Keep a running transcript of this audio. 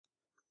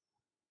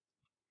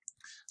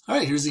All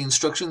right, here's the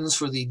instructions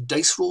for the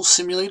dice roll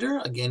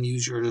simulator. Again,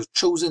 use your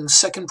chosen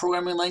second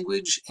programming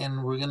language,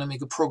 and we're going to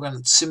make a program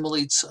that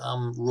simulates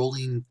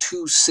rolling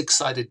two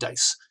six-sided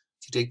dice.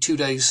 You take two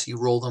dice, you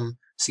roll them,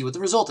 see what the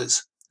result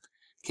is.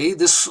 Okay,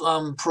 this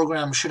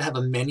program should have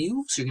a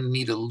menu, so you're going to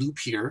need a loop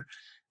here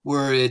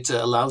where it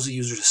allows the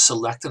user to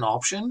select an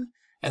option,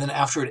 and then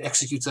after it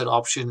executes that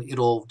option,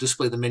 it'll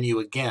display the menu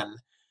again,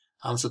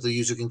 so the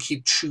user can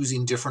keep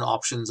choosing different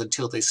options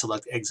until they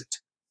select exit.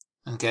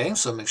 Okay,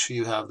 so make sure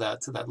you have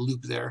that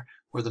loop there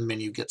where the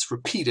menu gets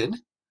repeated,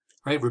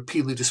 right?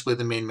 Repeatedly display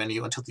the main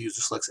menu until the user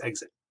selects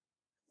exit.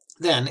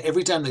 Then,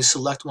 every time they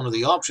select one of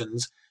the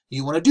options,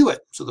 you want to do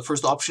it. So the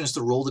first option is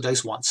to roll the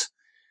dice once.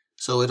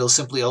 So it'll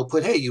simply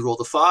output, hey, you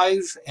rolled a 5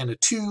 and a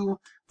 2,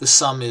 the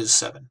sum is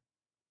 7.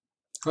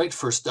 Right,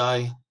 first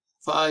die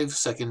 5,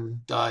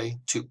 second die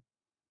 2.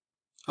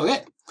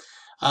 Okay,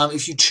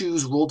 if you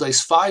choose roll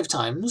dice 5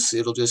 times,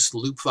 it'll just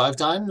loop 5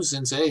 times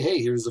and say, hey,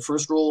 here's the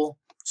first roll,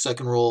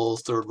 second roll,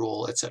 third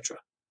roll, etc.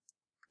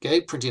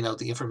 Okay, printing out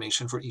the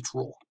information for each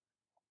roll.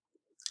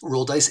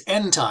 Roll dice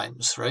n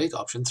times, right?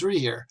 Option 3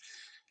 here.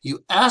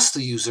 You ask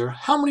the user,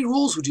 how many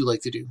rolls would you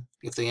like to do?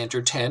 If they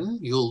enter 10,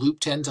 you'll loop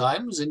 10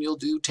 times and you'll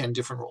do 10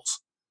 different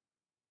rolls.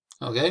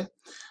 Okay,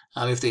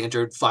 if they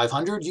entered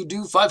 500, you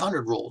do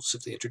 500 rolls.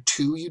 If they enter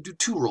 2, you do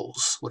 2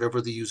 rolls,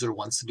 whatever the user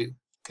wants to do.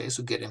 Okay,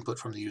 so get input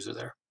from the user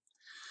there.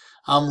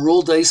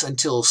 Roll dice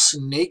until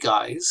snake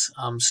eyes.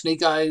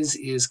 Snake eyes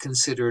is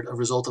considered a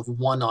result of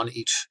 1 on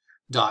each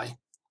die,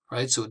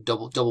 right? So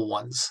double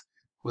ones,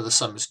 where the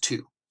sum is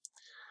 2.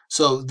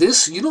 So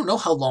this, you don't know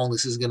how long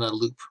this is going to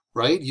loop,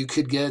 right? You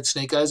could get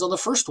snake eyes on the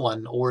first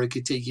one, or it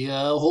could take you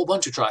a whole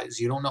bunch of tries.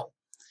 You don't know.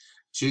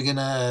 So you're going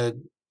to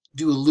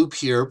do a loop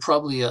here.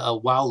 Probably a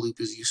while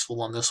loop is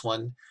useful on this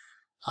one.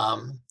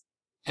 And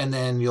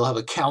then you'll have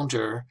a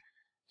counter.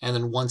 And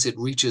then once it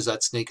reaches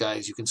that snake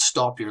eyes, you can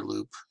stop your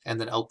loop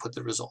and then output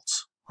the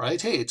results, right?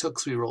 Hey, it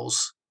took 3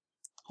 rolls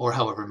or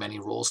however many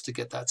rolls to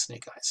get that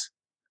snake eyes.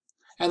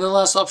 And then the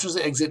last option is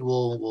the exit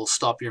will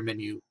stop your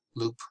menu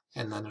loop,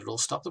 and then it'll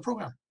stop the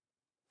program.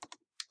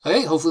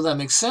 Okay, hopefully that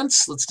makes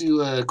sense. Let's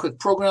do a quick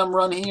program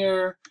run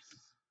here.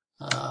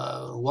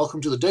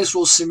 Welcome to the dice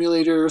roll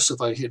simulator. So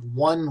if I hit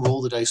 1,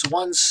 roll the dice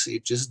once,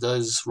 it just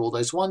does roll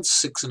dice once,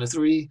 6 and a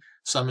 3,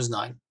 sum is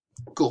 9.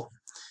 Cool.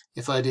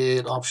 If I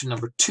did option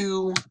number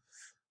 2,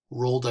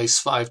 roll dice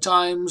 5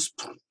 times,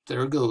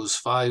 there it goes,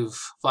 5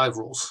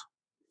 rolls.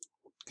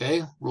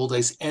 Okay, roll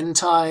dice n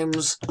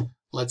times.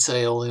 Let's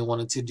say I only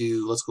wanted to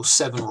do, let's go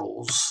 7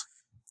 rolls.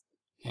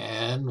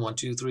 And 1,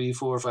 2, 3,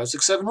 4, 5,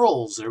 6, 7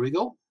 rolls. There we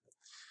go.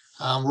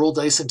 Roll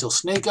dice until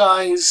snake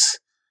eyes.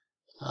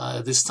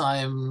 This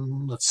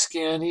time, let's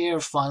scan here.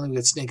 Finally, we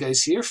got snake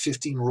eyes here,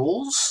 15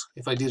 rolls.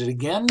 If I did it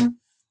again,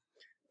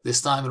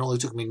 this time it only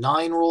took me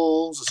 9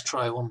 rolls. Let's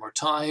try one more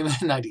time.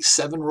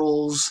 97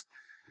 rolls,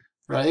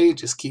 right?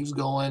 Just keeps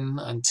going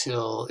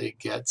until it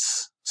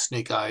gets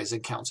snake eyes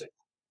and counts it.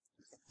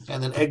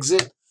 And then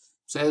exit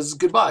says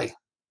goodbye.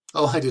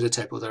 Oh, I did a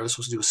typo there. I was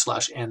supposed to do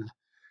a /n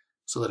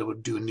so that it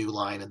would do a new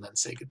line and then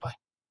say goodbye.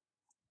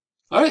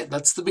 All right,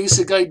 that's the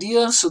basic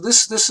idea. So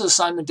this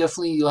assignment,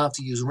 definitely you'll have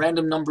to use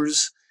random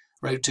numbers,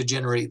 right, to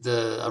generate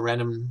a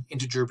random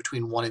integer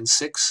between 1 and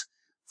 6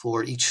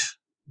 for each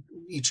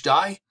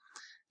die.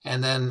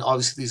 And then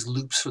obviously these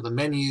loops for the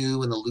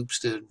menu and the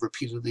loops to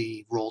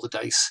repeatedly roll the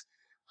dice.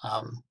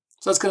 So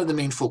that's kind of the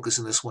main focus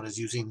in this one, is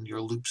using your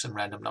loops and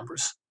random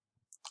numbers.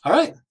 All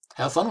right,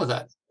 have fun with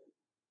that.